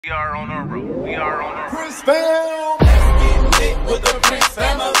We are on our road. We are on our road. Prince fam. Let's get lit with the Prince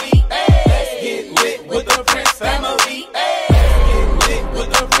family. Let's get lit with the Prince family. Let's get lit with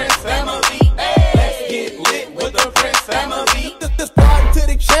the Prince family. Let's get lit with the Prince family. Subscribe to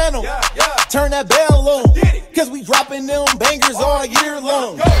the channel. Turn that bell on. Cause we dropping them bangers all year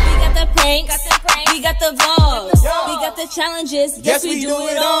long. We got the pranks. We got the vlogs. We got the challenges. Yes, we do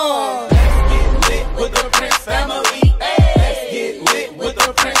it all. Let's get lit with the Prince family. Let's get lit with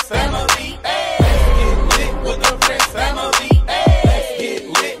the Prince family. Let's get lit with the Prince family. Let's get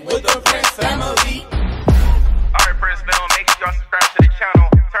lit with the Prince family. Alright, Prince Bell, make sure y'all subscribe to the channel.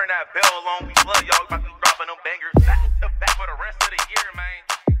 Turn that bell on. We love y'all. About to dropping them bangers back to back for the rest of the year, man.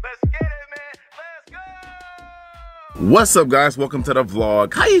 Let's get it, man. Let's go. What's up, guys? Welcome to the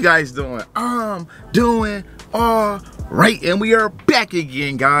vlog. How you guys doing? I'm doing all right, and we are back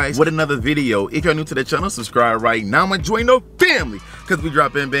again, guys, with another video. If you're new to the channel, subscribe right now and join the family, because we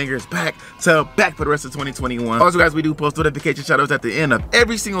drop in bangers back to back for the rest of 2021. Also, guys, we do post notification shoutouts at the end of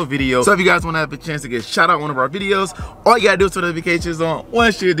every single video, so if you guys want to have a chance to get shout out one of our videos, all you gotta do is turn notifications on.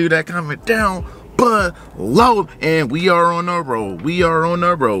 Once you do that, comment down below, and we are on the road. We are on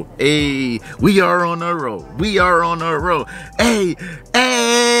the road. Hey, we are on the road. We are on the road. Hey,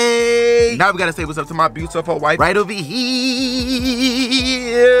 hey. Now we gotta say what's up to my beautiful wife right over here.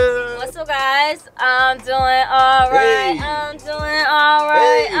 What's up, guys? I'm doing all right. Hey. I'm doing all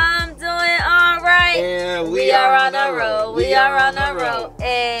right. Hey. I'm doing all right. And we are on the road. We are on the road.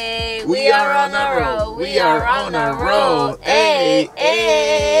 Hey, we are on the road. We are on the road. Hey,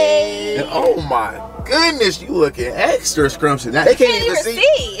 hey. And oh my goodness, you looking extra scrumptious. Now, they can't even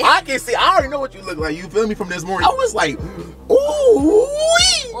see. I can see. I already know what you look like. You feel me from this morning? I was like, ooh.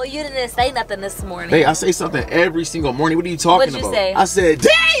 Well, you didn't say nothing this morning. Hey, I say something every single morning. What are you talking about? What'd you say? I said,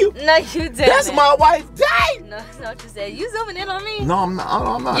 damn. No, you didn't. That's my wife. Damn. No, that's not what you said. You zooming in on me? No, I'm not.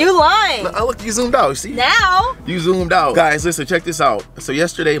 I'm not. You lying. Look, you zoomed out. See? Now? You zoomed out. Guys, listen, check this out. So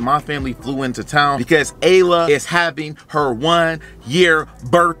yesterday, my family flew into town because Ayla is having her 1-year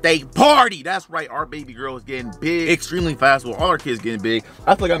birthday party. That's right. Our baby girl is getting big extremely fast. Well, all our kids getting big.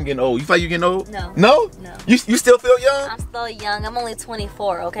 I feel like I'm getting old. You feel like you're getting old? No. No? No. You still feel young? I'm still young. I'm only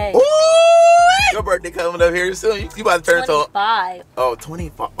 24, okay? Ooh! Your birthday coming up here soon. You about to turn 25. Oh,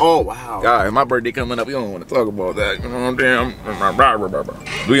 25. Oh, wow. Guys, my birthday coming up. We don't want to talk about that. You know what I'm saying?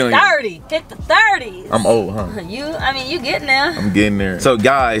 We only 30. Hit the 30s. I'm old, huh? I mean, you getting there. I'm getting there. So,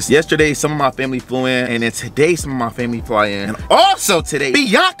 guys, yesterday, some of my family flew in, and then today, some of my family fly in. And also today,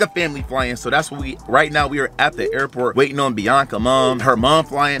 Biannca family fly in. So that's what right now, we are at the airport waiting on Biannca mom. Her mom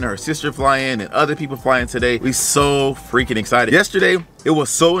flying, her sister flying, and other people flying today. We so freaking excited. Yesterday, it was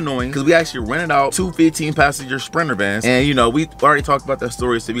so annoying because we actually rented out two 15-passenger Sprinter vans. And, you know, we already talked about that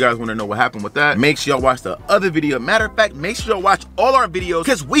story. So if you guys want to know what happened with that, make sure y'all watch the other video. Matter of fact, make sure y'all watch all our videos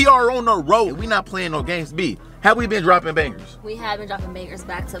because we are on the road. We not playing no games. Have we been dropping bangers? We have been dropping bangers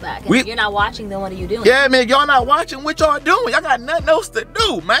back to back. And if you're not watching, then what are you doing? Yeah, man, y'all not watching. What y'all doing? Y'all got nothing else to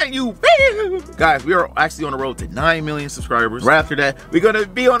do, man. Guys, we are actually on the road to 9 million subscribers. Right after that, we're gonna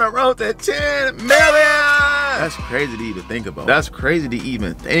be on the road to 10 million. That's crazy to even think about. That's crazy to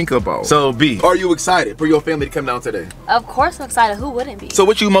even think about. So, B, are you excited for your family to come down today? Of course I'm excited. Who wouldn't be? So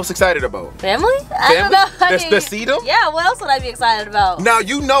what you most excited about? Family? I don't know. To see them? Yeah, what else would I be excited about? Now,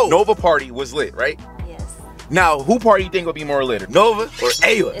 you know Nova party was lit, right? Now, who party you think will be more lit? Nova or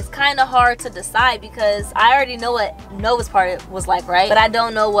Ayla? It's kind of hard to decide because I already know what Nova's party was like, right? But I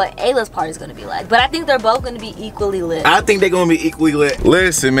don't know what Ayla'S party is going to be like. But I think they're both going to be equally lit. I think they're going to be equally lit.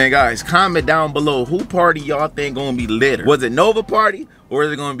 Listen, man, guys, comment down below who party y'all think going to be litter. Was it Nova party? Or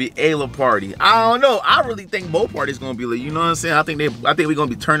is it gonna be Ayla party? I don't know. I really think both parties gonna be lit. You know what I'm saying? I think we're gonna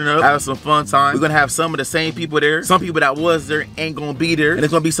be turning up, having some fun time. We're gonna have some of the same people there. Some people that was there ain't gonna be there, and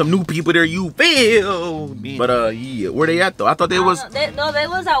there's gonna be some new people there. You feel me? But yeah, where they at though? I thought they was. No, they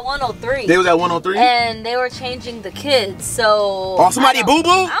was at 103. They was at 103, and they were changing the kids. So. Oh, somebody boo boo?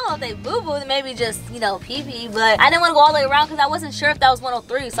 I don't know if they boo boo. Maybe just pee pee. But I didn't want to go all the way around because I wasn't sure if that was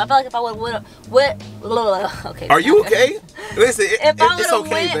 103. So I felt like if I would okay. Are you okay? Listen, it's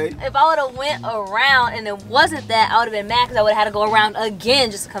okay, babe. If I would have went around and it wasn't that, I would have been mad because I would have had to go around again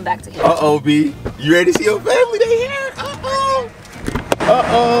just to come back to here. Uh-oh, B. You ready to see your family? They here? Uh-oh.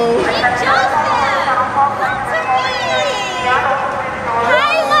 Uh-oh. Hey, Joseph. Come to me.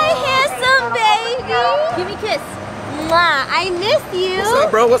 Hi, my handsome baby. Give me a kiss. Mwah. I miss you. What's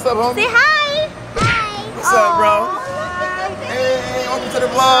up, bro? What's up, homie? Say hi. Hi. What's up, bro? Hey, welcome to the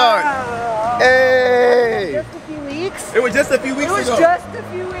vlog. Hey. Just a few weeks. It was just a few weeks ago. It was just a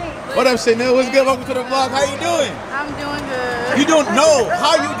few weeks. What up, Chanel? What's good? Welcome to the vlog. How you doing? I'm doing good. You don't know.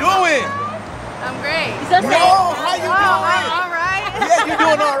 How you doing? I'm great. No, how you doing? All right. Yeah, you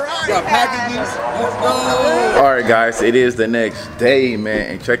doing all right. Got packages. Let's go. All right, guys, it is the next day,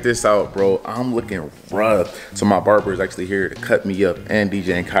 man, and check this out, bro. I'm looking rough. So my barber is actually here to cut me up, and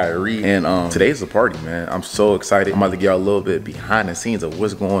DJ and Kyrie. And today's the party, man. I'm so excited. I'm about to get y'all a little bit behind the scenes of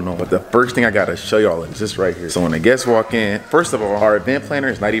what's going on. But the first thing I gotta show y'all is this right here. So when the guests walk in, first of all, our event planner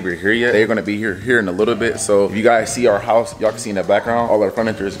is not even here yet. They're gonna be here in a little bit. So if you guys see our house, y'all can see in the background, all our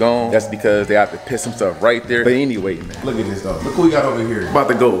furniture is gone. That's because they have to put some stuff right there. But anyway, man, look at this though. Look what we got over here. About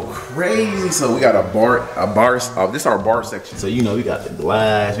to go crazy. So we got a bar, this is our bar section. So you know, we got the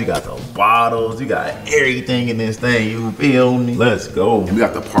glass, we got the bottles, we got everything in this thing, you feel me? Let's go. And we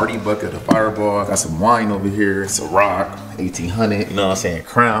got the party bucket, the fireball, got some wine over here, it's a rock, 1800, you know what I'm saying,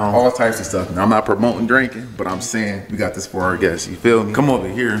 Crown, all types of stuff. Now I'm not promoting drinking, but I'm saying we got this for our guests, you feel me? Come over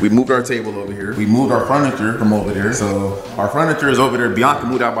here. We moved our table over here. We moved our furniture from over there. So our furniture is over there. Biannca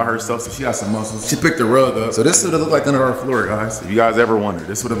moved out by herself, so she got some muscles. She picked the rug up. So this is what it looked like under our floor, guys. If you guys ever wondered,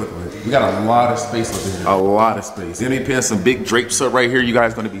 this is what it looked like. We got a lot of space over here. A lot of space. Then we put some big drapes up right here you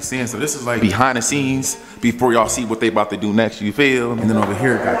guys gonna be seeing. So this is like behind the scenes before y'all see what they about to do next, you feel? And then over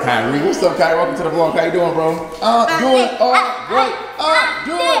here got Kyrie. What's up, Kyrie? Welcome to the vlog. How you doing, bro? Doing all right.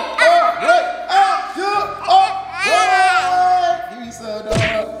 Doing all right. Give me some,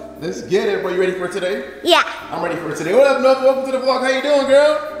 dog. Let's get it, bro. You ready for today? Yeah. I'm ready for today. What up, Noah? Welcome to the vlog. How you doing,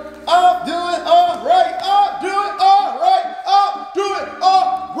 girl? I'm doing all right. I'm doing all right. I'm doing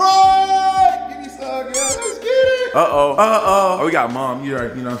all right. Give me some, girl. Let's get it. Oh, we got mom. You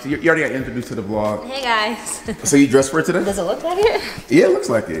already, you know, you already got introduced to the vlog. Hey guys. So you dressed for it today? Does it look like it? Yeah, it looks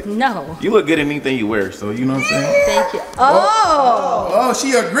like it. No. You look good in anything you wear, so you know what I'm saying? Thank you. Oh,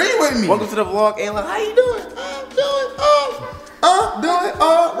 she agreed with me. Welcome to the vlog, Ayla. How you doing? I'm doing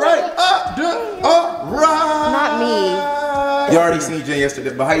all right. I'm doing all right. Not me. You already seen Jen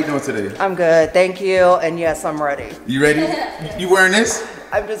yesterday, but how you doing today? I'm good, thank you, and yes, I'm ready. You ready? You wearing this?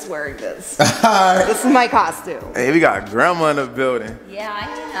 I'm just wearing this. Alright. This is my costume. Hey, we got grandma in the building. Yeah, I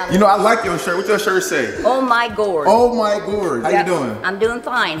am. You know, I like your shirt. What's your shirt say? Oh my gourd. Oh my gourd. How you doing? I'm doing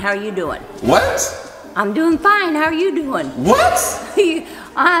fine. How are you doing? What? I'm doing fine. How are you doing? What?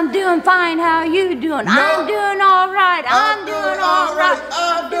 I'm doing fine. How are you doing? No. I'm doing all right. I'm doing all right.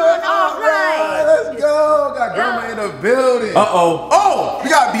 I'm doing all right. Let's go. Got grandma in the building. Oh, we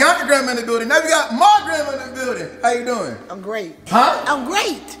got Biannca grandma in the building. Now we got my grandma in the building. How you doing? I'm great. Huh? I'm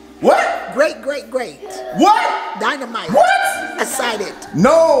great. What? Great. What? Dynamite. What? Excited.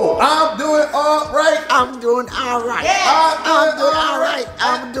 No, I'm doing all right. I'm doing all right. I'm doing all right.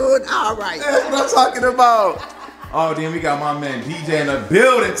 I'm doing all right. That's what I'm talking about. Oh, then we got my man DJ in the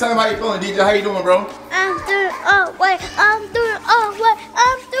building. Tell him how you feeling, DJ. How you doing, bro? I'm doing all right. I'm doing all right.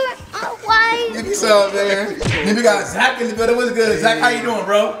 I'm doing all right. Give me some, man. Then we got Zach in the building. What's good? Zach, how you doing,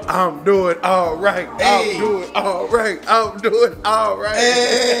 bro? I'm doing all right. Hey. I'm doing all right. I'm doing all right.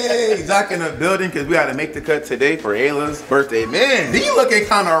 Hey, Zach in the building because we got to make the cut today for Ayla'S birthday. Man, you looking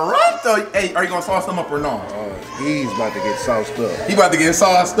kind of rough, though. Hey, are you going to sauce him up or no? He's about to get sauced up. He about to get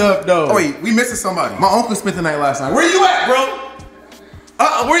sauced up, though. Oh, wait, we missing somebody. My uncle spent the night last night. Where you at,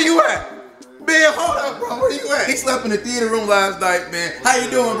 bro? Where you at? Man, hold up, bro. Where you at? He slept in the theater room last night, man. How you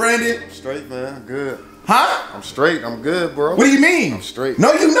doing, Brandon? Straight, man. Good. Huh? I'm straight. I'm good, bro. What do you mean? I'm straight.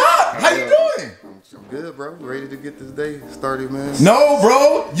 No, you not. How you doing? I'm good, bro. Ready to get this day started, man. No,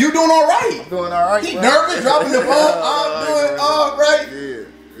 bro. You doing all right. Doing all right, He bro. nervous, dropping the phone. I'm doing all right.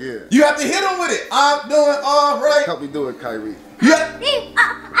 Yeah. You have to hit him with it. I'm doing all right. Help me do it, Kyrie. Yeah.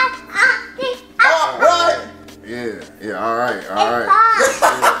 All right. Yeah. All right.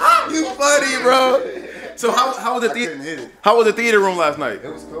 You funny, bro. So how was the couldn't hit it. How was the theater room last night?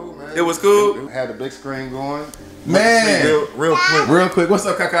 It was cool, man. It was cool? It had the big screen going. Man. Real quick. Real quick. What's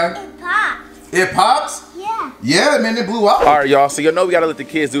up, Kakai? Pops. It pops? Yeah. Yeah, man, it blew up. All right, y'all, so you know we gotta let the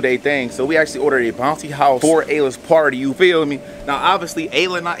kids do their thing. So we actually ordered a bouncy house for Ayla'S party, you feel me? Now, obviously,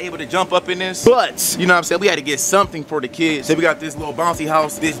 Ayla not able to jump up in this, but, you know what I'm saying, we had to get something for the kids. So we got this little bouncy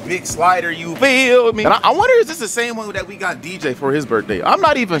house, this big slider, you feel me? And I wonder if this is the same one that we got DJ for his birthday. I'm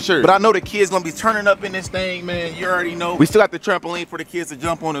not even sure, but I know the kids gonna be turning up in this thing, man. You already know. We still got the trampoline for the kids to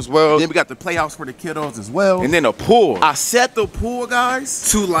jump on as well. Then we got the playhouse for the kiddos as well. And then a pool. I set the pool, guys,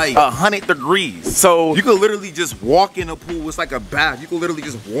 to like 100 degrees. So you could literally just walk in the pool. It's like a bath. You could literally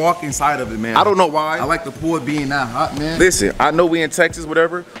just walk inside of it, man. I don't know why. I like the pool being that hot, man. Listen, I know we in Texas,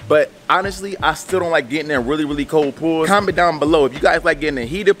 whatever, but honestly, I still don't like getting in really, really cold pools. Comment down below if you guys like getting in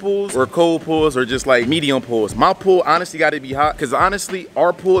heated pools or cold pools or just like medium pools. My pool honestly got to be hot because honestly,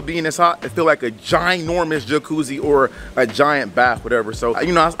 our pool being this hot, it feel like a ginormous jacuzzi or a giant bath, whatever. So,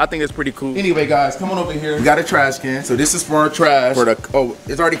 you know, I think it's pretty cool. Anyway, guys, come on over here. We got a trash can. So this is for our trash. Oh,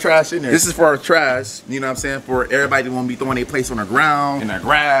 it's already trash in there. This is for our trash, you know what I'm saying? For everybody that won't be throwing their place on the ground, in the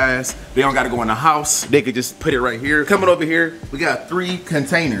grass. They don't got to go in the house. They could just put it right here. Coming over here, we got 3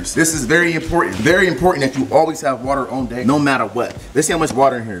 containers. This is very important. Very important that you always have water on deck, no matter what. Let's see how much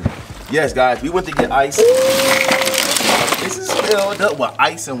water in here. Yes, guys, we went to get ice. This is filled up with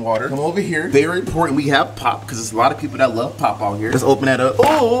ice and water. Come over here. Very important. We have pop because there's a lot of people that love pop out here. Let's open that up.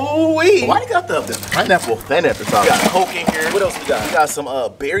 Oh, wait. Why you got the pineapple fan at the top? We got Coke in here. What else we got? We got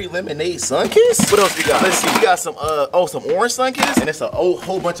some berry lemonade Sunkiss. What else we got? Let's see. We got some some orange Sunkiss, and it's a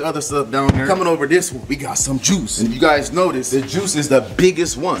whole bunch of other stuff down here. Coming over this one, we got some juice. And if you guys notice, the juice is the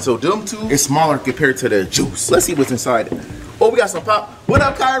biggest one. So them 2 is smaller compared to the juice. Let's see what's inside it. Oh, we got some pop. What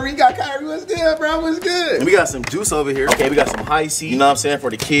up, Kyrie? Got Kyrie. What's good, bro? What's good? And we got some juice over here. Okay, we got some high C, you know what I'm saying, for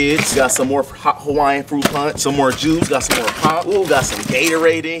the kids. We got some more hot Hawaiian fruit punch, some more juice, got some more pop. Ooh, got some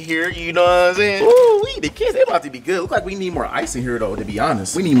Gatorade in here, you know what I'm saying? Ooh, the kids, they about to be good. Look like we need more ice in here, though, to be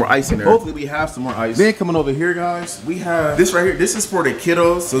honest. We need more ice in there. Hopefully, we have some more ice. Then coming over here, guys, we have this right here. This is for the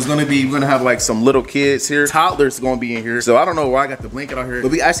kiddos. So it's gonna be, we're gonna have like some little kids here. Toddlers gonna be in here. So I don't know why I got the blanket out here, but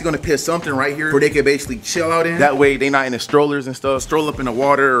we actually gonna put something right here where they can basically chill out in. That way, they not in the strollers and stuff. Stroll up in the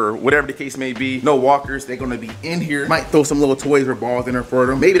water or whatever the case may be. No walkers. They're gonna be in here. Might throw some little toys or balls in there for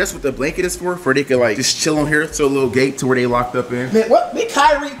them. Maybe that's what the blanket is for they can like just chill on here. So a little gate to where they locked up in. Man, what? Big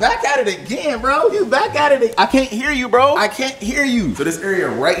Kyrie back at it again, bro. You back at it. I can't hear you, bro. I can't hear you. So this area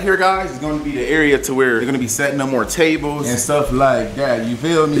right here, guys, is gonna be the area to where they're gonna be setting up more tables and stuff like that. You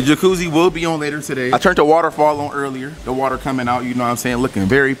feel me? The jacuzzi will be on later today. I turned the waterfall on earlier. The water coming out, you know what I'm saying? Looking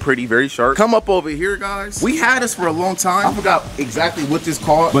very pretty, very sharp. Come up over here, guys. We had this for a long time. I forgot exactly what this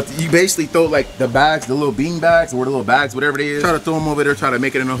called, but you basically throw like the bags, the little bean bags or the little bags, whatever it is. Try to throw them over there, try to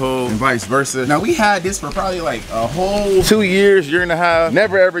make it in a hole and vice versa. Now we had this for probably like a whole 2 years, year and a half.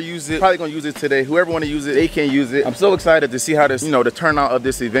 Never ever used it. Probably gonna use it today. Whoever wanna use it, they can use it. I'm so excited to see how this, you know, the turnout of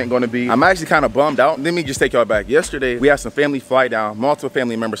this event gonna be. I'm actually kind of bummed out. Let me just take y'all back. Yesterday, we had some family fly down, multiple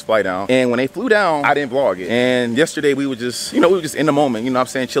family members fly down. And when they flew down, I didn't vlog it. And yesterday we were just, you know, we were just in the moment, you know what I'm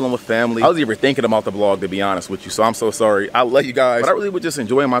saying, chilling with family. I was even thinking about the vlog, to be honest with you. So I'm so sorry. I love you guys. But I really was just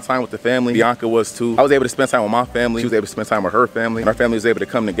enjoying my time with the family. Biannca was too. I was able to spend time with my family. She was able to spend time with her family. And our family was able to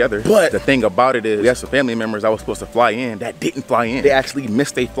come together. But the thing about it is, we had some family members that was supposed to fly in that didn't fly in. They actually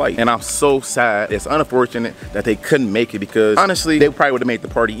missed their flight. And I'm so sad. It's unfortunate that they couldn't make it because honestly, they probably would have made the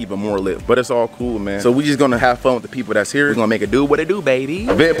party even more lit. But it's all cool, man. So we just gonna have fun with the people that's here. We're gonna make it do what it do, baby.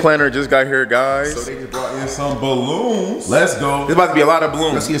 Event planner just got here, guys. So they just brought in some balloons. Let's go. There's about to be a lot of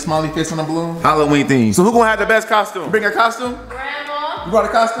balloons. Let's see a smiley face on the balloon. Halloween theme. So who gonna have the best costume? You bring a costume? Grandma. You brought a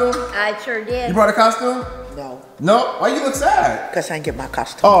costume? I sure did. You brought a costume? No, No? Why you look sad? because I didn't get my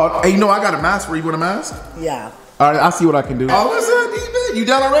costume. Oh, hey, you know I got a mask for you. Want a mask? Yeah. All right, I'll see what I can do. Oh, what's up, D-Man? You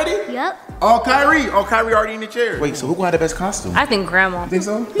done already? Yep. Oh, Kyrie. Oh, Kyrie already in the chair. Wait, so who gonna have the best costume? I think Grandma. You think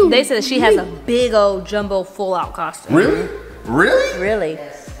so? They said she has a big old jumbo full out costume. Really? Really? Really?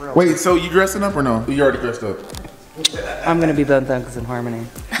 Wait, so you dressing up or no? You already dressed up. I'm gonna be Bone Thugs in Harmony.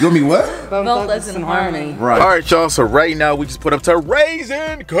 You want me what? Bone Both Thugs in harmony. Right. All right, y'all. So right now we just put up to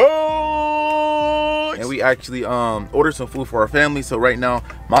Raising Codes, and we actually ordered some food for our family. So right now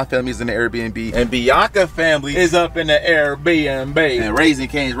my family's in the Airbnb, and Biannca family is up in the Airbnb, and Raising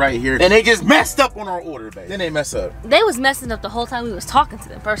Cane's right here, and they just messed up on our order, baby. Then they mess up. They was messing up the whole time we was talking to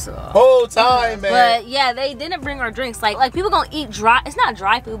them, first of all. Whole time, man. But yeah, they didn't bring our drinks. Like people gonna eat dry. It's not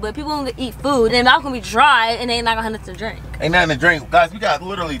dry food, but people gonna eat food, and their mouth gonna be dry, and they not gonna have nothing to drink. Ain't nothing to drink, guys. We got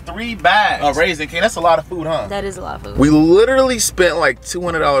literally 3 bags of Raising Cane. That's a lot of food, huh? That is a lot of food. We literally spent like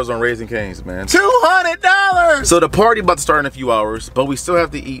 $200 on Raising Cane's, man. $200! So the party about to start in a few hours, but we still have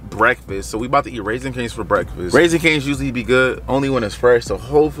to eat breakfast. So we about to eat Raising Cane's for breakfast. Raising Cane's usually be good only when it's fresh. So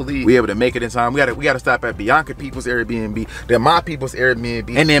hopefully we able to make it in time. We gotta stop at Biannca people's Airbnb, then my people's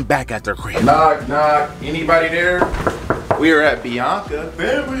Airbnb, and then back at their crib. Knock, knock. Anybody there? We are at Biannca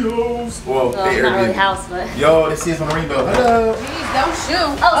family house. Well, Well, it's not really house, but. Yo, this is on the rainbow. Hello. Please don't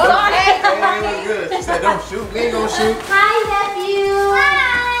shoot. Oh, sorry. Hey, look good. She said, don't shoot. We ain't gonna shoot. Hi, nephew.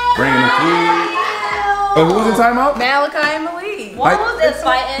 Hi. Bringing the food. Oh, who was in timeout? Malachi and Malik. What was this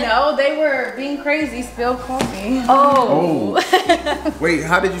fighting? No, they were being crazy, spilled coffee. Oh. Wait,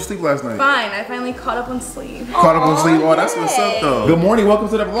 how did you sleep last night? Fine, I finally caught up on sleep. Caught up on sleep. Oh, that's what's up, though. Good morning. Welcome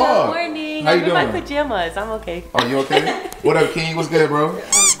to the vlog. Good morning. How you I'm in my doing? pajamas. I'm okay. Oh, you okay? What up, King? What's good, bro?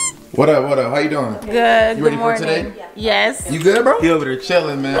 What up? What up? How you doing? Good. You ready Good for morning. today? Yes. You good, bro? He over there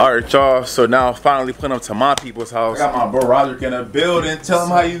chilling, man. All right, y'all. So now finally putting up to my people's house. I got my bro Roderick in the building. Tell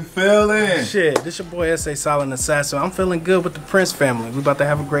him how you feeling. Shit, this your boy S.A. Silent Assassin. I'm feeling good with the Prince family. We about to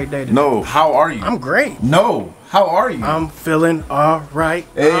have a great day today. No, how are you? I'm great. No, how are you? I'm feeling all right.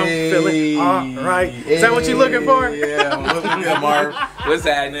 Hey. I'm feeling all right. Is that what you looking for? Yeah, I'm looking good, Marv. What's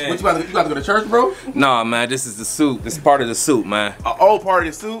happening? What, you about to go to church, bro? Nah, man, this is the suit. This is part of the suit, man. An old part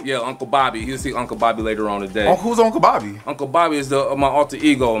of the suit? Yeah, Uncle Bobby. You'll see Uncle Bobby later on today. Oh, who's Uncle Bobby? Uncle Bobby is my alter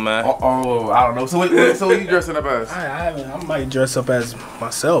ego, man. Oh, I don't know. So what you dressing up as? I might dress up as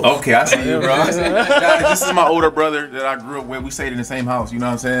myself. Okay, I see you, bro. This is my older brother that I grew up with. We stayed in the same house, you know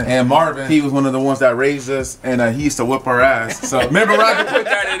what I'm saying? And Marvin, he was one of the ones that raised us, and he used to whip our ass. So remember, Roger? Put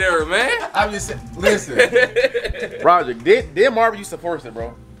that in there, man. I'm just listen. Roger, did Marvin used to force it,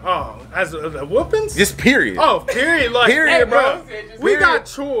 bro? Oh, as a whoopings? Just period. Oh, period. Like, period, hey, bro. We got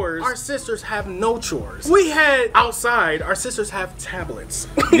chores. Our sisters have no chores. We had outside. Our sisters have tablets.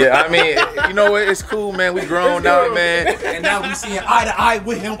 Yeah, I mean, you know what? It's cool, man. We grown now, man. And now we seeing eye to eye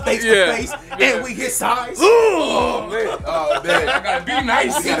with him, face to face, and we hit size. Oh, man. Oh, man. I gotta be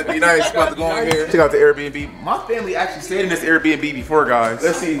nice. You gotta be nice. About to go in here. Check out the Airbnb. My family actually stayed in this Airbnb before, guys.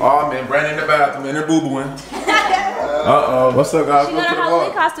 Let's see. Oh, man. Brandon in the bathroom, and they're boo-booing. Uh-oh. What's up, guys? She got a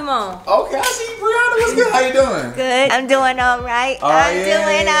Halloween costume on. Okay, I see you, Brianna. What's good? How you doing? Good. I'm doing all right. I'm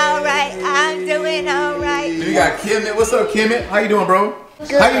doing all right. I'm doing all right. We got Kimmit. What's up, Kimmit? How you doing, bro?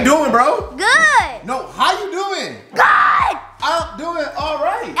 Good. How you doing, bro? Good. No, how you doing? Good. I'm doing all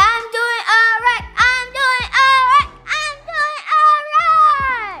right. I'm doing all right. I'm doing all right. I'm doing all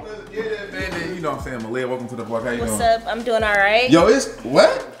right. Let's get it, man. You know what I'm saying, Malia. Welcome to the vlog. How you doing? What's up? I'm doing all right. Yo, it's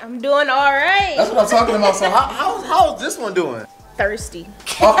what? I'm doing all right. That's what I'm talking about. So how's this one doing? Thirsty.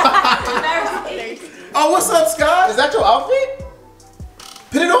 Oh, what's up, Scott? Is that your outfit?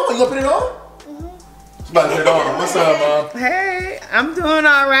 Put it on. You gonna put it on? She's about to put it on. What's up, Mom? Hey, I'm doing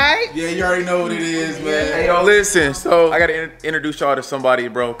all right. Yeah, you already know what it is, man. Hey, yo, listen. So I gotta introduce y'all to somebody,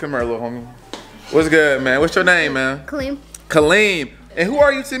 bro. Come here, little homie. What's good, man? What's your name, man? Kaleem. Kaleem. And who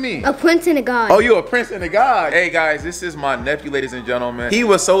are you to me? A prince and a god. Oh, you a prince and a god. Hey, guys, this is my nephew, ladies and gentlemen. He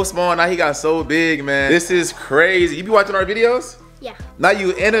was so small, now he got so big, man. This is crazy. You be watching our videos? Yeah. Now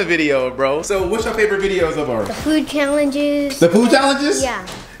you in a video, bro. So what's your favorite videos of ours? The food challenges. The food challenges? Yeah.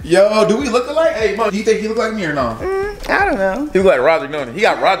 Yo, do we look alike? Hey, Mom, do you think he look like me or no? I don't know. He look like Roger, don't he? He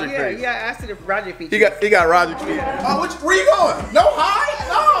got Roger face. Yeah, I see the Roger feature. He got Roger feet. Oh, where you going? No, hi?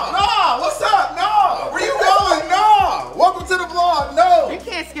 No. What's up? No. Where you going? No. Welcome to the vlog. No. You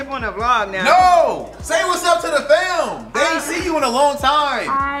can't skip on the vlog now. No. Say what's up to the fam. They ain't see you in a long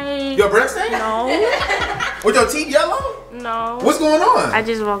time. Your breath stank? No. With your teeth yellow? No. What's going on? I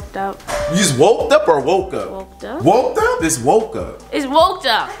just woke up. You just woke up or woke up? Woke up. Woke up? This woke up. It's woke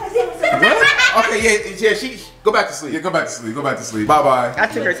up. What? Okay, yeah, she go back to sleep. Yeah, go back to sleep. Go back to sleep. Bye-bye. I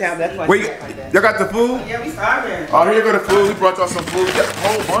took her tab, that's why. Wait, y'all got the food? Yeah, we starving. Oh, here you go the food. We brought y'all some food. We got a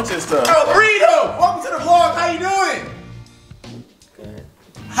whole bunch of stuff. Oh, Burrito! Welcome to the vlog. How you doing? Good.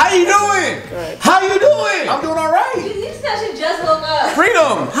 How you doing? Good. How you doing? I'm doing all right. You said she just woke up.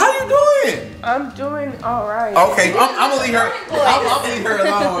 Freedom, how you doing? I'm doing all right. Okay, I'm gonna leave her. I'm gonna leave her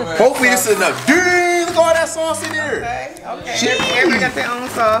alone, man. Hopefully this is enough. Dang, look at all that sauce in there. Okay. Jeez. Everybody got their own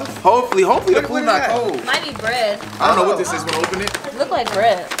sauce. Hopefully the food what is not that? cold. Might be bread. I don't know what this is when I open it. Look like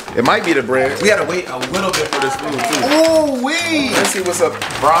bread. It might be the bread. We gotta wait a little bit for this food too. Oh, wait. Let's see what's up.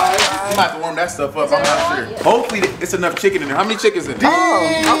 Fries. You might have to warm that stuff up. I'm not sure. Yeah. Hopefully it's enough chicken in there. How many chickens in there?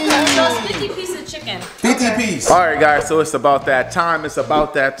 So it's 50 pieces of chicken. 50 piece. All right, guys. So it's about that time. It's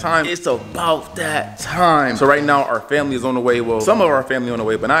about that time. It's about that time. So right now our family is on the way. Well, some of our family on the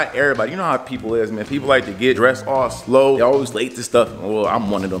way, but not everybody. You know how people is, man. People like to get dressed all slow. They're always late to stuff. Well, I'm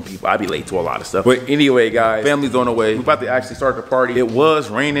one of them people. I be late to a lot of stuff. But anyway, guys, family's on the way. We're about to actually start the party. It was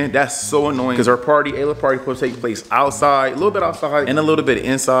raining. That's so annoying because our party, Ayla party, supposed to take place outside, a little bit outside and a little bit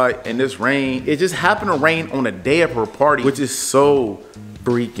inside. And this rain, it just happened to rain on the day of her party, which is so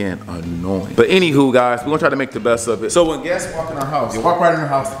freaking annoying. But anywho, guys, we're gonna try to make the best of it. So when guests walk in our house, you walk right in our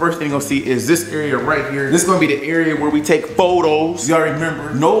house, the first thing you're gonna see is this area right here. This is gonna be the area where we take photos. You already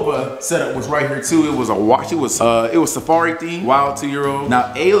remember Nova setup was right here too. It was a watch. It was safari theme, wild 2-year-old.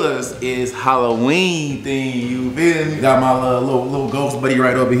 Now Ayla'S is Halloween theme. You feel me? Got my little ghost buddy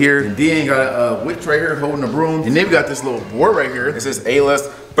right over here. And then got a witch right here holding a broom. And then we got this little board right here. It says Ayla'S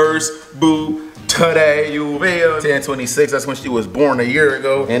first boo today, you will. 10/26, that's when she was born a year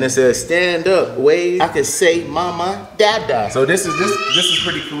ago. And it says, stand up, wave. I can say mama, dada. So this is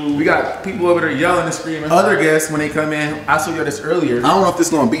pretty cool. We got people over there yelling and screaming. Other guests, when they come in, I showed you this earlier. I don't know if this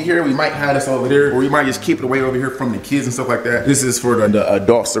is gonna be here. We might have this over there, or we might just keep it away over here from the kids and stuff like that. This is for the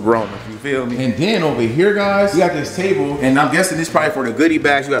adults, the grown ups, you feel me? And then over here, guys, we got this table, and I'm guessing this is probably for the goodie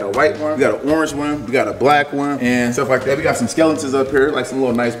bags. We got a white one, we got an orange one, we got a black one, and stuff like that. We got some skeletons up here, like some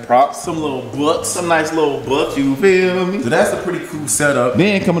little nice props, some little books, some nice little books, you feel me? So that's a pretty cool setup.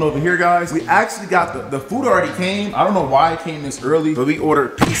 Then coming over here, guys, we actually got the food already came. I don't know why it came this early, but we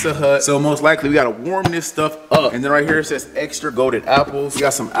ordered Pizza Hut. So most likely we gotta warm this stuff up. And then right here it says extra golden apples. We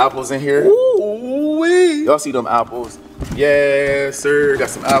got some apples in here. Ooh-wee. Y'all see them apples? Yes, sir. Got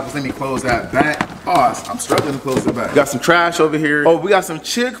some apples. Let me close that back. Oh, I'm struggling to close the back. Got some trash over here. Oh, we got some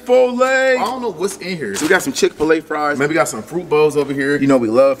Chick-fil-A. I don't know what's in here. So we got some Chick-fil-A fries. Maybe we got some fruit bowls over here. You know we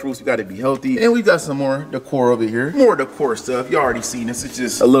love fruits. We got to be healthy. And we got some more decor over here. More decor stuff. You already seen this. It's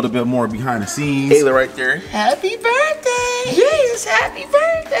just a little bit more behind the scenes. Ayla right there. Happy birthday. Jesus, happy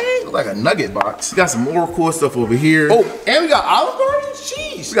birthday. Look like a nugget box. We got some more cool stuff over here. Oh, and we got Olive Garden.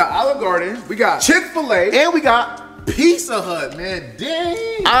 Jeez. We got Olive Garden. We got Chick-fil-A. And we got Pizza Hut, man.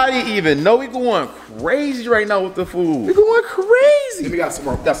 Dang. I didn't even know we going crazy right now with the food. We going crazy. And we got some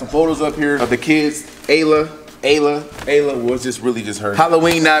more. Got some photos up here of the kids. Ayla was just her.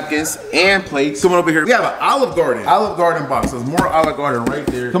 Halloween napkins and plates. Coming over here, we have an Olive Garden box. So there's more Olive Garden right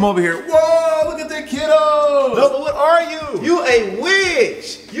there. Come over here. Whoa, look at the kiddos. No, but what are you? You a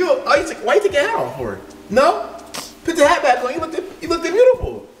witch. Why you take your hat off for? No? Put the hat back on. You look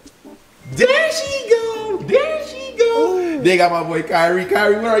beautiful. There she go. There she go. Ooh. They got my boy Kyrie.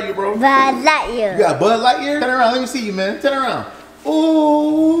 Kyrie, where are you, bro? Bud Lightyear. You got Bud Lightyear? Turn around. Let me see you, man. Turn around.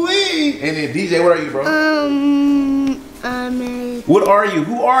 Ooh wee. And then DJ, what are you, bro? What are you?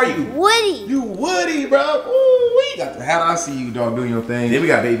 Who are you? Woody. You Woody, bro. Ooh wee. Got the hat. I see you, dog, doing your thing. Then we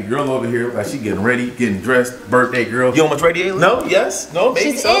got baby girl over here. Like she getting ready, getting dressed. Birthday girl. You almost ready, Ayla? No. Yes. No.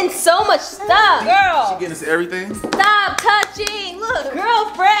 Maybe She's so. in so much stuff, girl. She getting into everything. Stop touching. Look,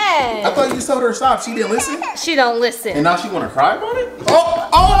 girlfriend. I thought you just told her to stop. She didn't listen. She don't listen. And now she want to cry about it?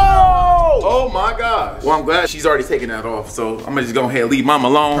 Oh my God. Well, I'm glad she's already taken that off. So I'm gonna just go ahead and leave mom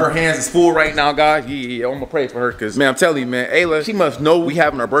alone. Her hands is full right now, guys. Yeah, I'm gonna pray for her. Cause man, I'm telling you, man, Ayla, she must know we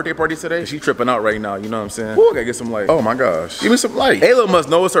having our birthday party today. She tripping out right now, you know what I'm saying? Ooh, I gotta get some light. Oh my gosh. Give me some light. Ayla must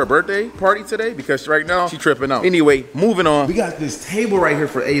know it's her birthday party today because right now she tripping out. Anyway, moving on. We got this table right here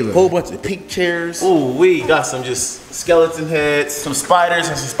for Ayla. Whole bunch of pink chairs. Ooh, we got some just skeleton heads, some spiders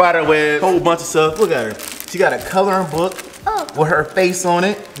and some spider webs. Whole bunch of stuff. Look at her. She got a coloring book. With her face on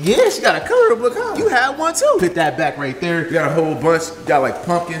it. Yeah, she got a coloring book, huh? You had one too. Put that back right there. You got a whole bunch. Got like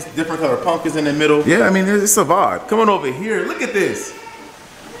pumpkins, different color pumpkins in the middle. Yeah, I mean, it's a vibe. Come on over here. Look at this.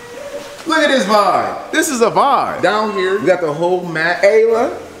 Look at this vibe. This is a vibe. Down here, we got the whole mat.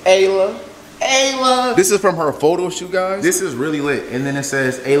 Ayla. This is from her photo shoot, guys. This is really lit. And then it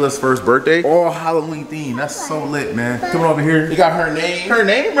says Ayla's first birthday. All Halloween theme. That's so lit, man. Coming over here. We got her name. Her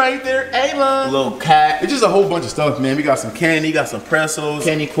name right there, Ayla. Little cat. It's just a whole bunch of stuff, man. We got some candy, got some pretzels,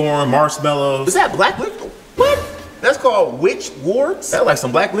 candy corn, marshmallows. Is that black liquor? What? That's called witch warts? That's like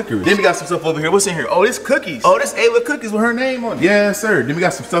some black liquor. Then we got some stuff over here. What's in here? Oh, this cookies. Oh, this Ayla cookies with her name on it. Yes, sir. Then we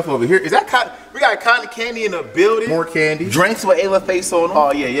got some stuff over here. Is that cotton? We got cotton candy in the building. More candy. Drinks with Ayla face on them.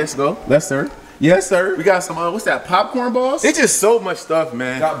 Oh, yeah, yes, go. Yes, sir. Yes, sir. We got some, what's that, popcorn balls? It's just so much stuff,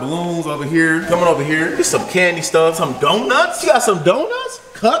 man. Got balloons over here. Coming over here. Just some candy stuff. Some donuts. You got some donuts?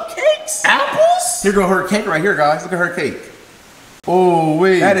 Cupcakes? Apples? Here go her cake right here, guys. Look at her cake. Oh,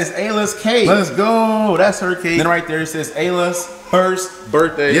 wait. That is Ayla's cake. Let's go. That's her cake. Then right there it says Ayla's first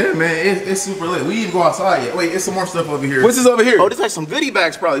birthday. Yeah, man. It's super lit. We didn't even go outside yet. Wait, it's some more stuff over here. What's this over here? Oh, this is like some goodie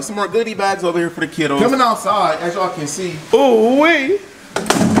bags probably. Some more goodie bags over here for the kiddos. Coming outside, as y'all can see. Oh, wait.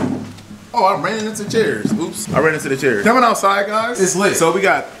 Oh, I ran into chairs. Oops. I ran into the chairs. Coming outside, guys. It's lit. So we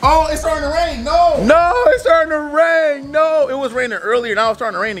got, oh, it's starting to rain. No. No, it's starting to rain. No, it was raining earlier. Now it's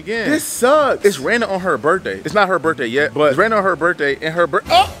starting to rain again. This sucks. It's raining on her birthday. It's not her birthday yet, but it's raining on her birthday and her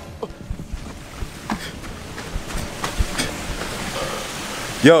birthday. Oh.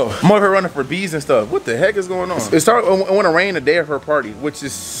 Yo, I'm over here running for bees and stuff. What the heck is going on? It want to rain the day of her party, which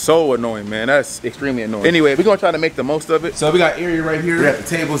is so annoying, man. That's extremely annoying. Anyway, we're gonna try to make the most of it. So we got area right here. We got the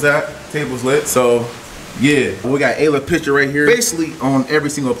tables out. Tables lit. So yeah, we got Ayla picture right here. Basically on every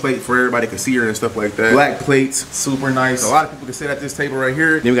single plate for everybody to see her and stuff like that. Black plates, super nice. A lot of people can sit at this table right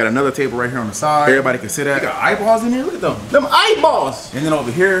here. Then we got another table right here on the side. Everybody can sit at. We got eyeballs in here. Look at them. Them eyeballs. And then over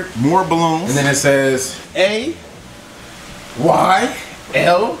here, more balloons. And then it says A-Y.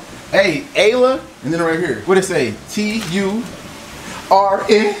 L, A, Ayla, and then right here, what it say? T-U-R-N,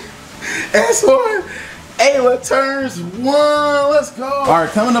 S1. Ayla turns 1. Let's go. All right,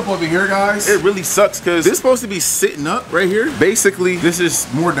 coming up over here, guys. It really sucks because this is supposed to be sitting up right here. Basically, this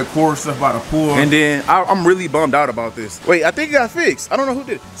is more decor stuff by the pool. And then I'm really bummed out about this. Wait, I think it got fixed. I don't know who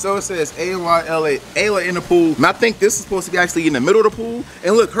did it. So it says AYLA, Ayla in the pool. And I think this is supposed to be actually in the middle of the pool.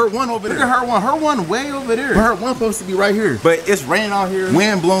 And look, her one over there. Look at her one. Her one way over there. Her one supposed to be right here. But it's raining out here,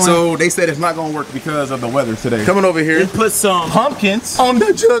 wind blowing. So they said it's not gonna work because of the weather today. Coming over here. And put some pumpkins on the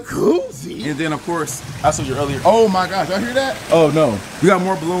jacuzzi. And then of course, I told you earlier. Oh my gosh, y'all hear that? Oh no. We got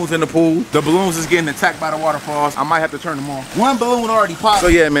more balloons in the pool. The balloons is getting attacked by the waterfalls. I might have to turn them off. One balloon already popped. So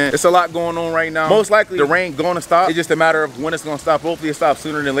yeah, man, it's a lot going on right now. Most likely the rain gonna stop. It's just a matter of when it's gonna stop. Hopefully it stops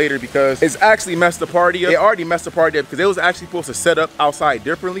sooner than later because it's actually messed the party up. It already messed the party up because it was actually supposed to set up outside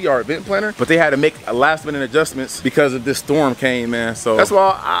differently, our event planner, but they had to make a last minute adjustments because of this storm came, man. So that's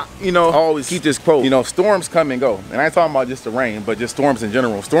why I always keep this quote. You know, storms come and go. And I ain't talking about just the rain, but just storms in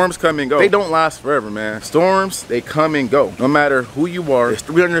general. Storms come and go. They don't last forever, man. Storms, they come and go. No matter who you are, it's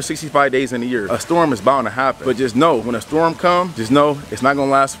 365 days in a year. A storm is bound to happen. But just know, when a storm comes, just know it's not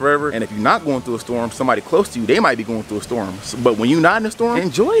gonna last forever. And if you're not going through a storm, somebody close to you, they might be going through a storm. But when you're not in a storm,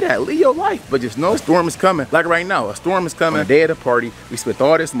 enjoy that, live your life. But just know a storm is coming. Like right now, a storm is coming. On the day of the party, we spent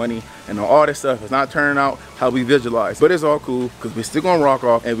all this money and all this stuff is not turning out how we visualized. But it's all cool because we're still gonna rock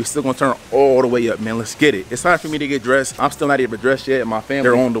off and we're still gonna turn all the way up, man. Let's get it. It's time for me to get dressed. I'm still not even dressed yet and my family,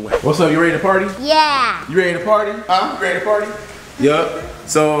 they're on the way. What's up, you ready to party? Yeah. You ready to party? Huh? You ready to party? Yup.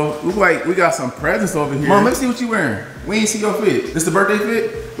 So, look like we got some presents over here. Mom, let's see what you wearing. We ain't see your fit. This the birthday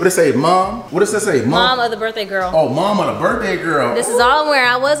fit? What it say, Mom? What does that say, Mom of the birthday girl. Oh, Mom of the birthday girl. This is all I'm wearing.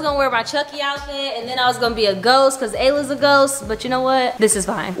 I was gonna wear my Chucky outfit and then I was gonna be a ghost because Ayla'S a ghost, but you know what? This is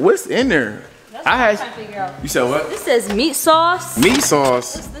fine. What's in there? That's what I'm trying to figure out. You said what? This says meat sauce. Meat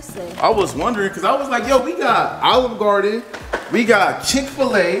sauce? What's this say? I was wondering because I was like, yo, we got Olive Garden, we got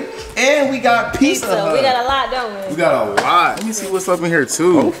Chick-fil-A, and we got Pizza Hut. We got a lot, don't we? We got a lot. Let me see what's up in here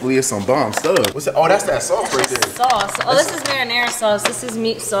too. Hopefully it's some bomb stuff. What's that? Oh, that's that sauce right there. Sauce. Oh, this is marinara sauce. This is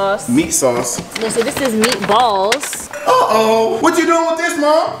meat sauce. Meat sauce. Yeah, so this is meatballs. Uh-oh. What you doing with this,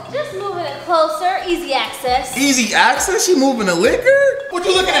 Mom? Just moving it closer. Easy access. Easy access? She moving the liquor? What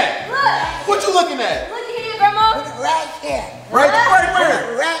you looking at? Look. What you looking at? Look here, Grandma. Right here. Right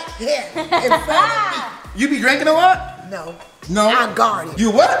where? Right here. In front of me. You be drinking a lot? No. No? I guard it.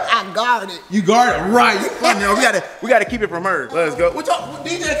 You what? I guard it. You guard it, right. You fun now. We gotta keep it from her. Let's go. What y'all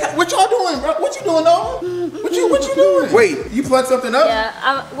DJ, what y'all doing, bro? What you doing, Noah? What you doing? Wait, you plugged something up?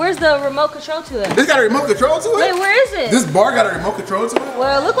 Yeah, where's the remote control to it? This got a remote control to it? Wait, where is it? This bar got a remote control to it?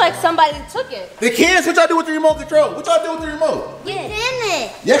 Well, it looked like somebody took it. The kids, what y'all do with the remote control? What y'all do with the remote? Get in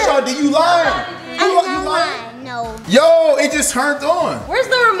it. Yes, y'all did. You lying. You lying. No. Yo, it just turned on. Where's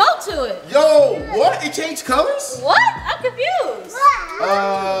the remote to it? Yo, what? It changed colors? What? I'm confused.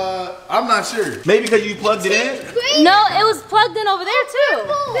 I'm not sure. Maybe because you plugged it in? Green. No, it was plugged in over there too.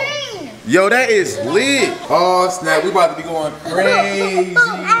 Green. Yo, that is lit. Oh, snap. We about to be going crazy.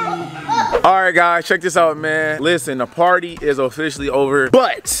 All right, guys, check this out, man. Listen, the party is officially over,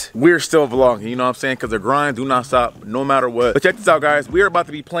 but we're still vlogging, you know what I'm saying? Because the grind do not stop no matter what. But check this out, guys. We are about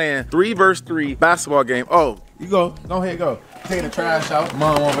to be playing 3v3 basketball game. Oh, you go. Go ahead, go. Taking the trash out.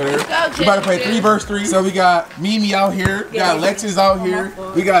 Mom over there. We about to play 3v3. So we got Mimi out here. We got Alexis out here.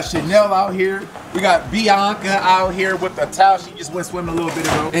 We got Chanel out here. We got Biannca out here with the towel. She just went swimming a little bit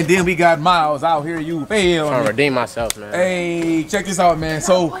ago. And then we got Miles out here. You fail. I'm trying to redeem myself, man. Hey, check this out, man.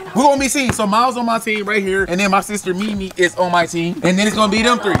 So we're gonna be seen. So Miles on my team right here, and then my sister Mimi is on my team, and then it's gonna be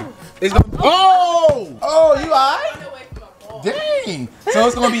them three. It's gonna. Oh, you alright? Dang. So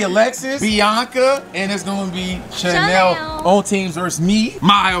it's gonna be Alexis, Biannca, and it's gonna be Chanel on teams versus me,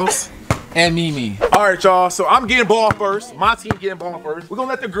 Miles, and Mimi. All right, y'all. So I'm getting ball first. My team getting ball first. We're gonna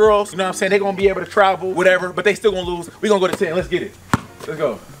let the girls, you know what I'm saying, they're gonna be able to travel, whatever, but they still gonna lose. We're gonna go to 10. Let's get it. Let's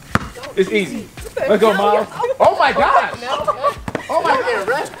go. It's easy. Let's go, Miles. Oh my gosh. Oh my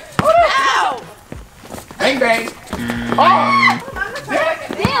God. Ow! Bang, bang.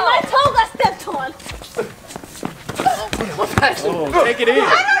 Damn, my toe got stepped on. Oh, take it in.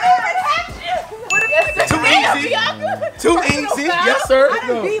 Too easy. Yes, sir. Let's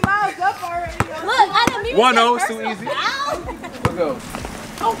go. Beat Miles up already. Look, I didn't mean 1-0, it's too easy. Let's go.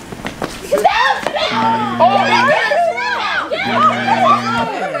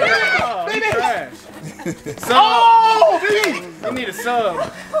 Oh, baby. We need a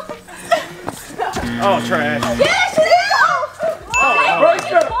sub. Oh, trash. Bro, you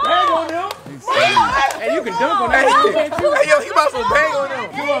better bang on them. Hey, you can dunk on that. Hey, yo, he about to bang on them.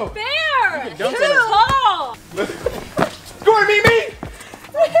 Come on. Fair. dunk Too on tall. Go on, Mimi.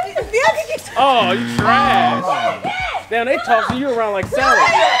 Oh, you trash. Damn, they tossing you around like salad.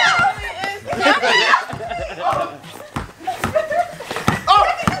 Oh,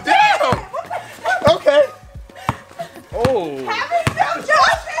 damn. Okay. Oh.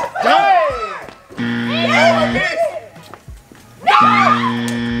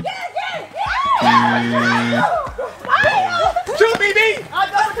 Shoot me, B.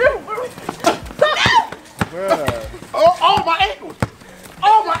 Oh, my ankle.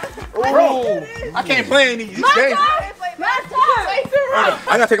 Oh, my. Bro, I can't play in these. It's dangerous.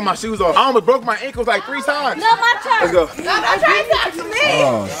 I gotta take my shoes off. I almost broke my ankles like 3 times. No, my turn. Let's go. No, try that to me.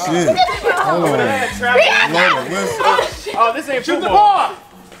 Oh, shit. Hold on. Oh, this ain't Shoot the football. ball.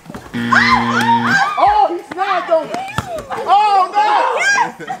 Oh, he snagged on me. Oh, no.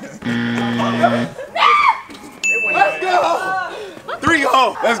 Let's go.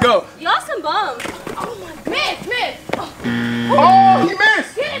 3-0. Let's go. Y'all some bums. Miss. Oh, he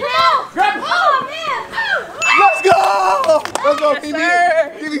missed. Get it, bro. Grab it. Oh, man. Let's go. Let's go,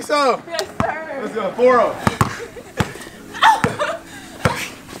 PB. Give me some. Yes, sir. Let's go. 4-0.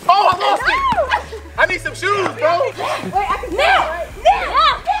 Oh, I lost it. I need some shoes, bro. Wait, I can now.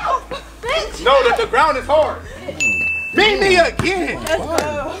 Bitch. No, the ground is hard. Beat me again. Let's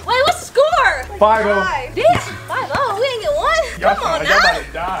go. Wait, what's the score? 5-0. Damn, 5-0. We didn't get one. Come on Y'all now. about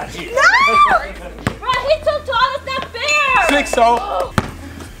to die. No! Bro, he too tall. That's not fair. 6-0.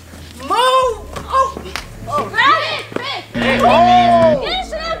 Move. Oh. Grab it. Oh. Get it,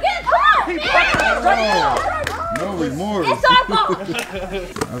 Chanel. Get it. Come on. No remorse. It's our ball.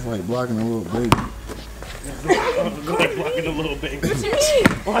 That's like blocking a little baby. Like blocking a little baby. What you mean?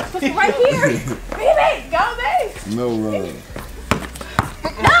 What's right here? Baby, go, baby. No rub.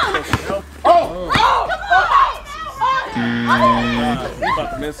 No. Oh. You about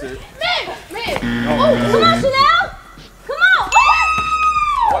to miss it. Miss. Come on, Chanel. Come on.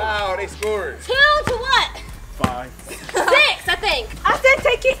 Wow, they scored. 2 to what? 5. 6, I think. I said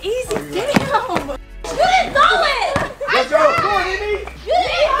take it easy. Damn. You didn't throw it. Let's go. Come on, Amy. You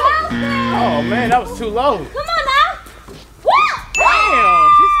didn't throw it. Oh man, that was too low. Come on now. What? Damn,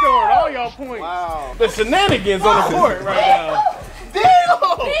 she scored all y'all points. Wow. The shenanigans on the court right now. Damn.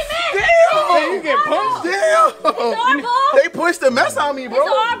 Hey, you get punched? Damn. It's our ball. They pushed the mess out of me, bro. It's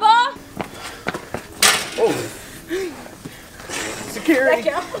our ball. Security.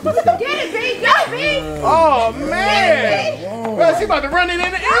 Get it, B. Go, B. Oh man. Well, she about to run it in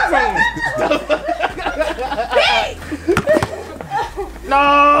the end zone.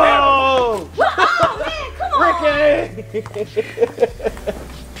 No. Oh, man, come on. Ricky.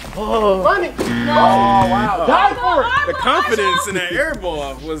 Oh. Run it. Oh, wow. Die for it. The confidence in that air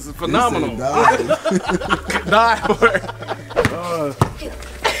ball was phenomenal. Die for it.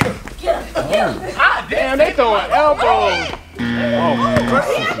 Ah, damn, they throwing elbows.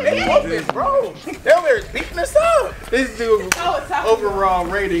 Oh, They whooping, bro. They over there beating us up. this dude's overall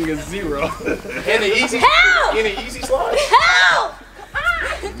rating is 0. In the easy, Help! in the easy slide. Help!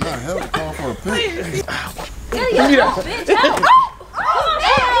 Not help, call for a pick. Give me that. Bitch, help! Come on,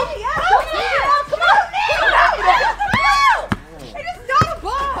 help! Come on! They just got a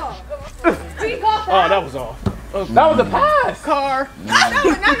ball. Oh, that was off. That was a pass. Car.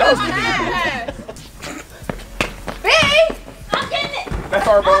 That was B. I'm getting it! That's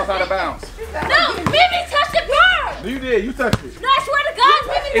our ball's out of bounds. No, Mimi touched the bar! You did. You touched it. No, I swear to God,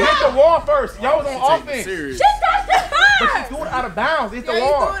 Mimi It hit the touched. wall first. Y'all was on offense. Serious. She touched the But bar! she threw it out of bounds. It hit the Yeah, you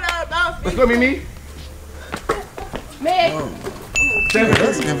wall. threw it out of bounds. Let's go, Mimi. Man.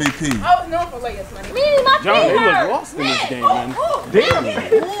 That's MVP. I was known for laying money. Mimi, my John, they finger. was lost in this game, man. Damn.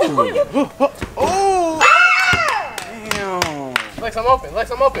 Oh. Damn. Lex, I'm open.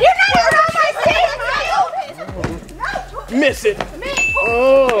 Lex, I'm open. You're not even on my team. Miss it.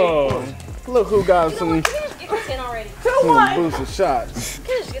 Oh. Look who got some Can you just get the 10 already? boosted shots. Can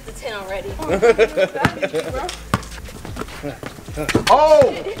you just get the 10 already? Oh.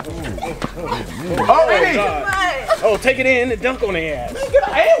 Oh, Mimi. Oh, take it in and dunk on the ass.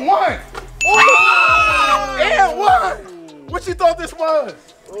 And one. Oh. And one. What you thought this was?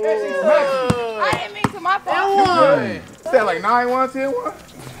 I didn't mean to my fault. One. Said like 9-1, 10-1.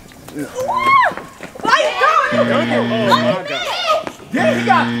 Why you going? Dunk it. Oh my God. Yeah, he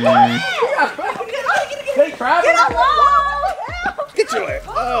got. They tried it. Get your ass.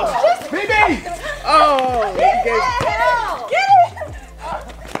 Oh. BB. Oh. He gave-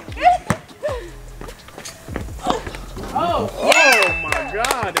 Oh my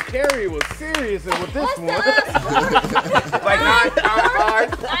God, the carry was serious with this one. Like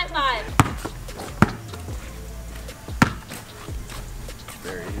 9-5. 9-5.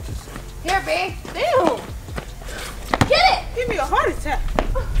 Very interesting. Here, B. Damn. Get it. Give me a heart attack.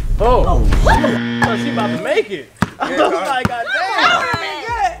 Oh. Oh, she about to make it. I was like, God damn.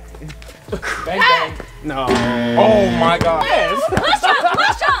 Bang, bang. No. Oh my God. Yes. Push up,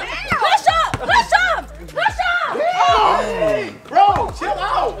 push up, push up, push up, push up. Hey, bro, chill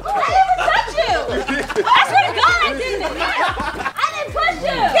out. I didn't even touch you. I swear to God I didn't. I didn't push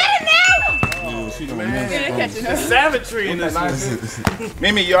you. Get in there. She don't know. Savagery in this one.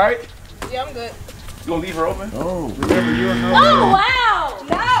 Mimi, you alright? Yeah, I'm good. You gonna leave her open? Oh. Remember, you're Oh wow.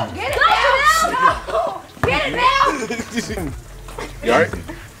 No, get it Get it now. You alright?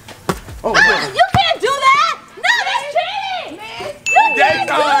 Oh, You can't do that. No, that's cheating. You can't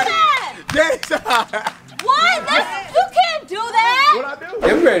do that. What? You can't do that. what I do?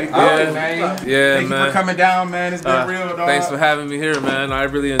 Get ready, Yeah, man. man. Yeah, Thank you man. for coming down, man. It's been real, dog. Thanks for having me here, man. I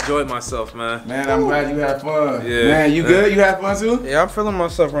really enjoyed myself, man. Man, I'm glad you had fun. Yeah. Man, you good? You had fun too? Yeah, I'm feeling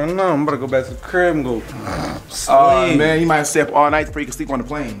myself right now. I'm about to go back to the crib and go sleep. Oh, man, you might stay up all night before you can sleep on the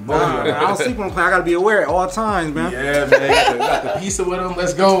plane. Nah, man, I don't sleep on the plane. I gotta be aware at all times, man. Yeah, man. Got the pizza with them.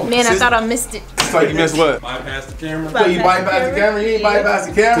 Let's go. Man, I thought I missed it. So you missed what? Bypass the camera. So you bypass the camera? You ain't bypass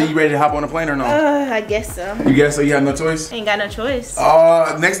the camera? So you ready to hop on the plane or no? I guess so. You guess so? You have no choice? Ain't got no choice.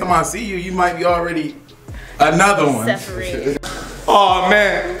 Next time I see you, you might be already another one. Separated. Oh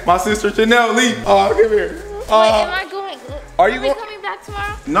man, my sister Chanel Lee. Oh, come here. Wait, am I going? Are you we going? coming back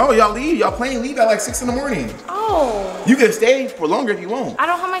tomorrow? No, y'all leave. Y'all plane leave at like 6 in the morning. Oh, You can stay for longer if you want. I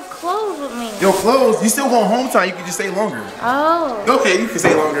don't have my clothes with me. Your clothes, you still going home time. You can just stay longer. Oh. Go ahead, you can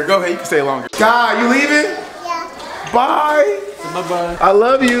stay longer. Go ahead, you can stay longer. Guy, you leaving? Yeah. Bye. Bye-bye. I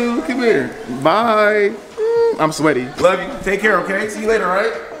love you. Come here. Bye. I'm sweaty. Love you. Take care, okay? See you later, all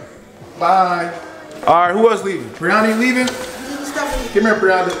right? Bye. All right, who else leaving? Brianna, you leaving? Come here,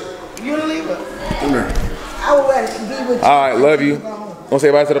 Brianna. You wanna leave her? Come here. I would rather be with you. All right, love you. Want to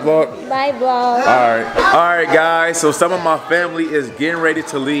say bye to the vlog? Bye, vlog. Alright guys, so some of my family is getting ready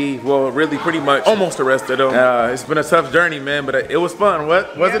to leave. Well, really pretty much almost the rest of them. It's been a tough journey, man, but it was fun.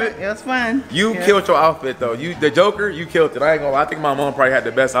 What? Wasn't it? It was fun. You killed your outfit though. The Joker, you killed it. I ain't gonna lie. I think my mom probably had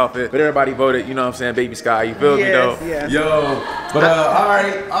the best outfit, but everybody voted, you know what I'm saying, Baby Sky. You feel me though? Yes. Yo, but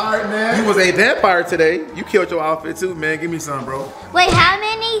alright man. You was a vampire today. You killed your outfit too, man. Give me some, bro. Wait, how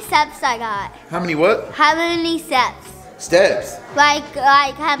many steps I got? How many what? How many steps? Steps. Like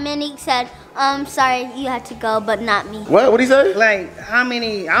how many said, sorry, you had to go, but not me. What? What'd he say? Like, how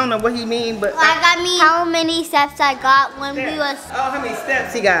many, I don't know what he mean, but. Like, I mean, how many steps I got when we was. Oh, how many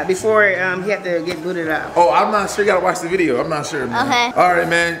steps he got before he had to get booted out? Oh, I'm not sure. You gotta watch the video. I'm not sure, man. Okay. All right,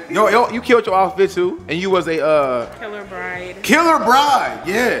 man. Yo, you killed your outfit too, and you was a Killer bride. killer bride.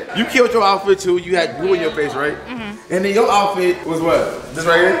 Yeah, you killed your outfit too. You had glue in your face, right? And then your outfit was what? This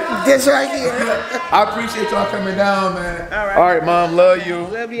right here. This right here. I appreciate y'all coming down, man. All right. All right, mom. Love you.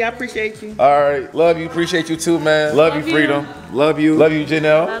 Love you. I appreciate you. All right, love you. Appreciate you too, man. Love you, Freedom. Love you. Love you,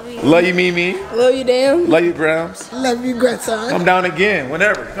 Janelle. Love you, Mimi. Love you, damn. Love you, Grams. Love you, grandson. Come down again,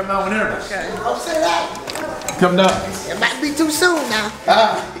 whenever. Come down whenever. Okay. Don't say that. Come down. It might be too soon now.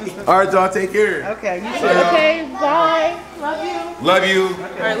 All right, y'all. Take care. Okay. You Okay, bye. Love you. Love you.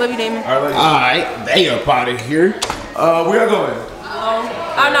 All right, love you, Damien. All right, they up out of here. Where y'all going?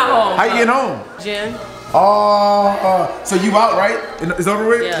 I'm not home. How you getting home? Jen. So you out, right? It's over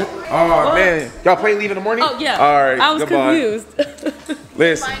with? Yeah. Oh, man. Y'all play leave in the morning? Oh, yeah. All right, I was goodbye. confused.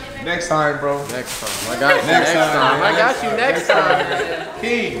 Listen, next time, bro. Next time. I got you. Next time. I got you next time.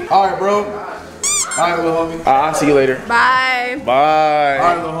 King. All right, bro. All right, little homie. I'll see you later. Bye. Bye.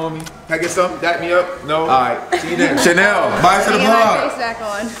 All right, little homie. Can I get something? Dap me up? No? All right. See you then. Chanel, bye to the vlog. back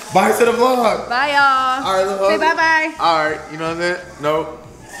on. Bye to the vlog. Bye, y'all. All right, little homie. Say bye-bye. All right, you know what I'm saying? No.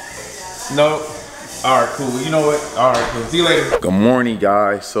 No. All right, cool. You know what? All right, cool. See you later. Good morning,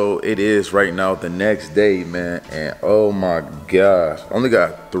 guys. So it is right now the next day, man. And oh my gosh, I only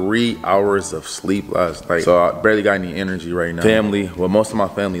got 3 hours of sleep last night. So I barely got any energy right now. Family, well, most of my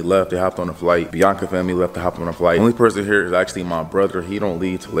family left. They hopped on a flight. Biannca family left to hop on a flight. The only person here is actually my brother. He don't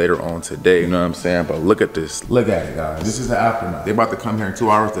leave till later on today. You know what I'm saying? But look at this. Look at it, guys. This is the aftermath. They about to come here in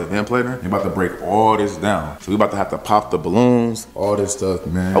 2 hours to event planner. They about to break all this down. So we about to have to pop the balloons, all this stuff,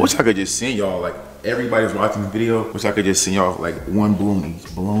 man. I wish I could just send y'all like everybody's watching the video. Wish I could just send y'all like 1 balloon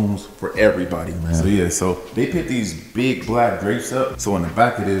each. Balloons for everybody, man. So yeah, so they put these big black drapes up. So in the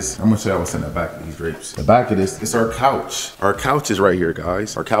back of this, I'm gonna show y'all what's in the back of these drapes. The back of this, it's our couch. Our couch is right here,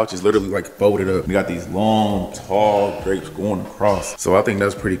 guys. Our couch is literally like folded up. We got these long, tall drapes going across. So I think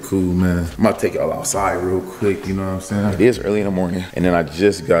that's pretty cool, man. I'm about to take y'all outside real quick, you know what I'm saying? It is early in the morning. And then I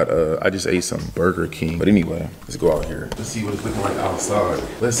just got, I just ate some Burger King. But anyway, let's go out here. Let's see what it's looking like outside.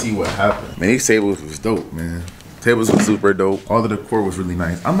 Let's see what happened. Man, these tables was dope, man. Tables were super dope. All the decor was really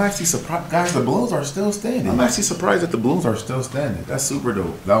nice. I'm actually surprised, guys, the balloons are still standing. I'm actually surprised that the balloons are still standing. That's super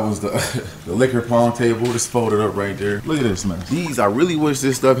dope. That was the the liquor pong table, just folded up right there. Look at this, man. These, I really wish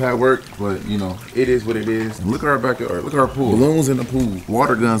this stuff had worked, but you know, it is what it is. And look at our backyard, look at our pool. Balloons in the pool,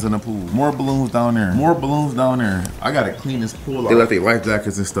 water guns in the pool. More balloons down there, more balloons down there. I gotta clean this pool out. They left their life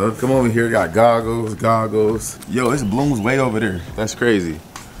jackets and stuff. Come over here, got goggles. Yo, this balloon's way over there. That's crazy.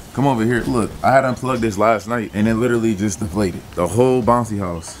 Come over here. Look, I had unplugged this last night and it literally just deflated. The whole bouncy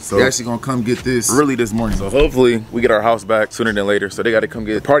house. So they're actually gonna come get this early this morning. So hopefully we get our house back sooner than later. So they gotta come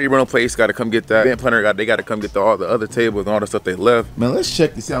get party rental place, gotta come get that. Event planner, they gotta come get all the other tables and all the stuff they left. Man, let's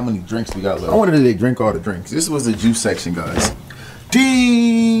check to see how many drinks we got left. I wonder if they drink all the drinks. This was the juice section, guys.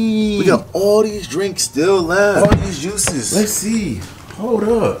 Dang! We got all these drinks still left. All these juices. Let's see. Hold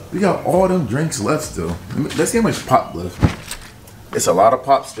up. We got all them drinks left still. Let's see how much pop left. It's a lot of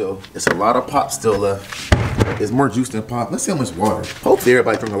pop still. It's a lot of pop still left. There's more juice than pop. Let's see how much water. Hopefully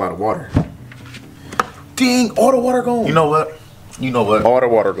everybody drink a lot of water. Dang, all the water gone. You know what? You know what? All the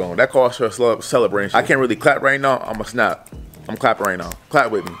water gone. That calls for a celebration. I can't really clap right now. I'm gonna snap. I'm clapping right now.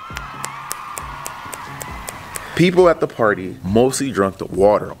 Clap with me. People at the party mostly drank the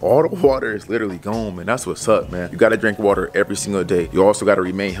water. All the water is literally gone, man. That's what's up, man. You gotta drink water every single day. You also gotta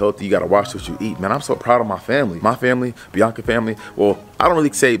remain healthy. You gotta watch what you eat, man. I'm so proud of my family. My family, Biannca family. Well, I don't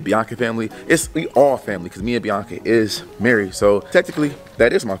really say Biannca family. We all family, because me and Biannca is married. So technically,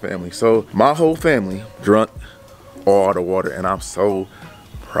 that is my family. So my whole family drank all the water, and I'm so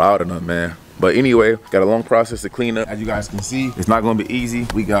proud of them, man. But anyway, got a long process to clean up. As you guys can see, it's not gonna be easy.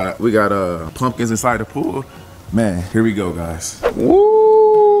 We got pumpkins inside the pool. Man, here we go, guys.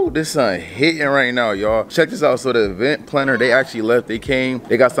 Woo! This sun hitting right now, y'all. Check this out. So the event planner, they actually left. They came.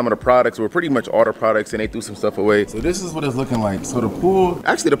 They got some of the products, or pretty much all the products, and they threw some stuff away. So this is what it's looking like. So the pool,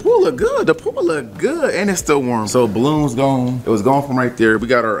 actually the pool look good. The pool look good, and it's still warm. So balloons gone. It was gone from right there. We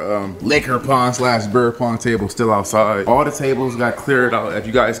got our liquor pond / beer pong table still outside. All the tables got cleared out. As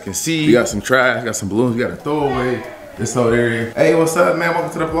you guys can see, we got some trash, got some balloons, we got to throw away. This whole area. Hey, what's up, man? Welcome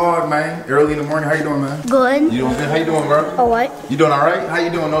to the vlog, man. Early in the morning. How you doing, man? Good. You doing good? How you doing, bro? All right. You doing all right? How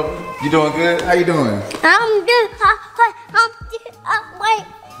you doing, Nova? You doing good? How you doing? I'm good.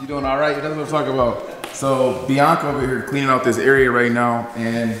 You doing all right? That's what I'm talking about. So Biannca over here cleaning out this area right now,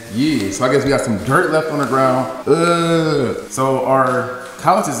 and yeah. So I guess we got some dirt left on the ground. So our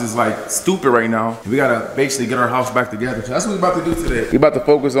houses is like stupid right now. We gotta basically get our house back together. So that's what we about to do today. We about to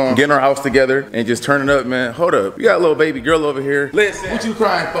focus on getting our house together and just turning up, man. Hold up, we got a little baby girl over here. Listen, what you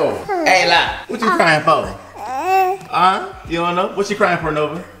crying for? Ayla, what you crying for? You don't know? What you crying for,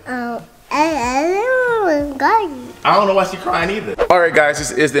 Nova? I don't know why she's crying either. Alright guys,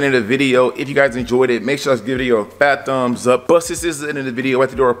 this is the end of the video. If you guys enjoyed it, make sure to give the video a fat thumbs up. But since this is the end of the video, at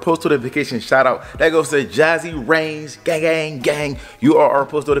the door, post notification shout out. That goes to Jazzy Reigns, gang. You are our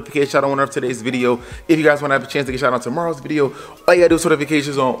post notification shout out winner of today's video. If you guys want to have a chance to get shout out tomorrow's video, all you gotta do is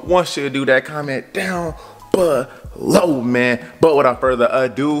notifications on. Once you do that, comment down below, man. But without further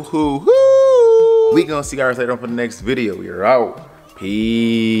ado, we gonna see you guys later on for the next video. We are out.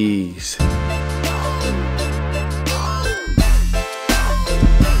 Peace.